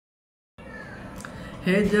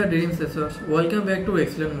Hey there, dream chasers. Welcome back to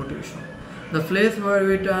Excellent Motivation, the place where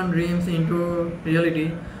we turn dreams into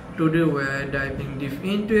reality. Today we are diving deep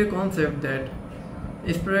into a concept that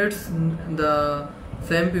separates the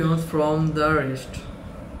champions from the rest.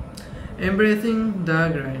 Embracing the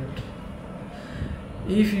grind.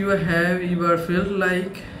 If you have ever felt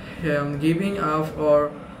like giving up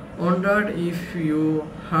or wondered if your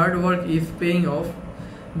hard work is paying off,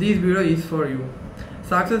 this video is for you.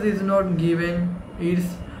 Success is not given, it's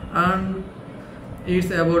earned.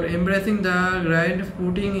 It's about embracing the grind,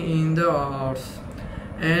 putting in the hours,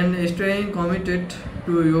 and staying committed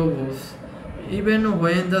to your goals. Even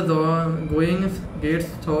when the going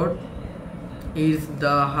gets tough, it's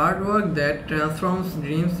the hard work that transforms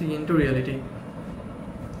dreams into reality.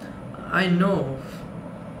 I know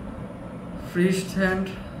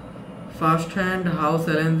firsthand, firsthand how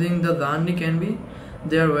challenging the journey can be.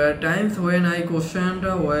 There were times when I questioned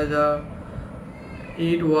whether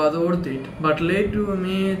it was worth it. But let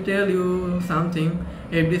me tell you something.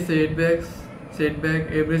 Every setback,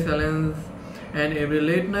 every challenge, and every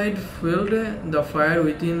late night fueled the fire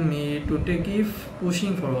within me to keep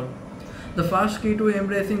pushing forward. The first key to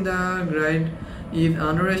embracing the grind is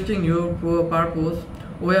understanding your purpose.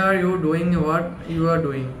 Why are you doing what you are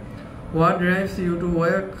doing? What drives you to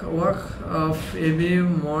wake up every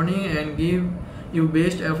morning and give your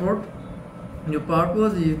best effort? Your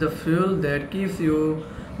purpose is the fuel that keeps you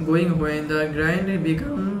going when the grind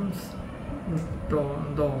becomes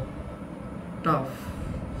tough.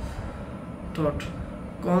 Thought.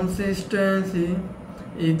 Consistency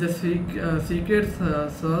is the secret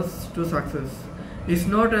sauce to success. It's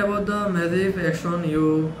not about the massive action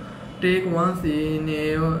you take once in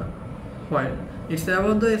a while. It's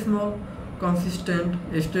about the small, consistent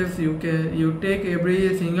steps you take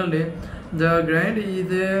every single day. The grind is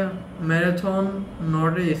a marathon,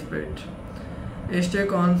 not a sprint. Stay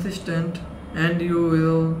consistent and you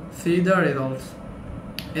will see the results.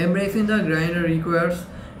 Embracing the grind requires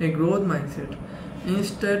a growth mindset.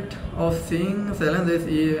 Instead of seeing challenges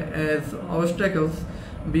as obstacles,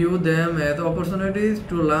 view them as opportunities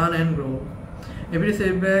to learn and grow. Every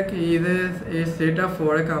setback is a setup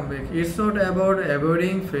for a comeback. It's not about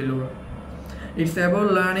avoiding failure. It's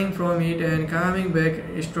about learning from it and coming back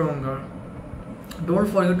stronger. Don't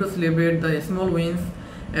forget to celebrate the small wins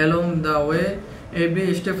along the way.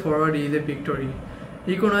 Every step forward is a victory.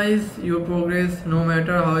 Recognize your progress no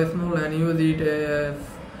matter how small and use it as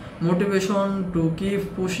motivation to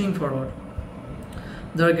keep pushing forward.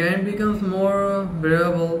 The grind becomes more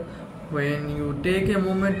bearable when you take a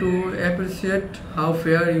moment to appreciate how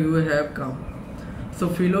far you have come. So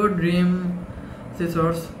fellow dream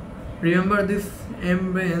chasers, remember this: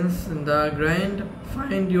 embrace the grind,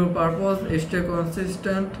 find your purpose, stay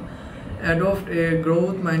consistent, adopt a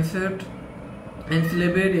growth mindset, and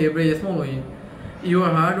celebrate every small win. Your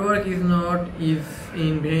hard work is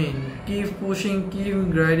in vain. Keep pushing,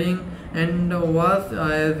 keep grinding, and watch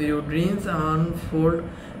as your dreams unfold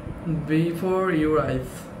before your eyes.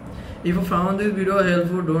 If you found this video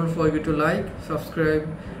helpful, don't forget to like, subscribe,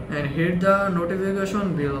 and hit the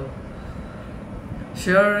notification bell.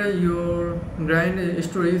 Share your grind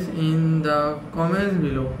stories in the comments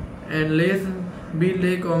below, and let's build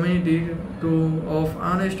a community of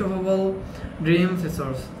unstoppable dream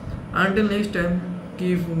chasers. Until next time,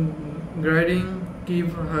 keep grinding,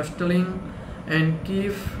 keep hustling, and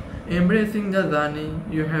keep embracing the journey.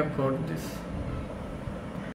 You have got this.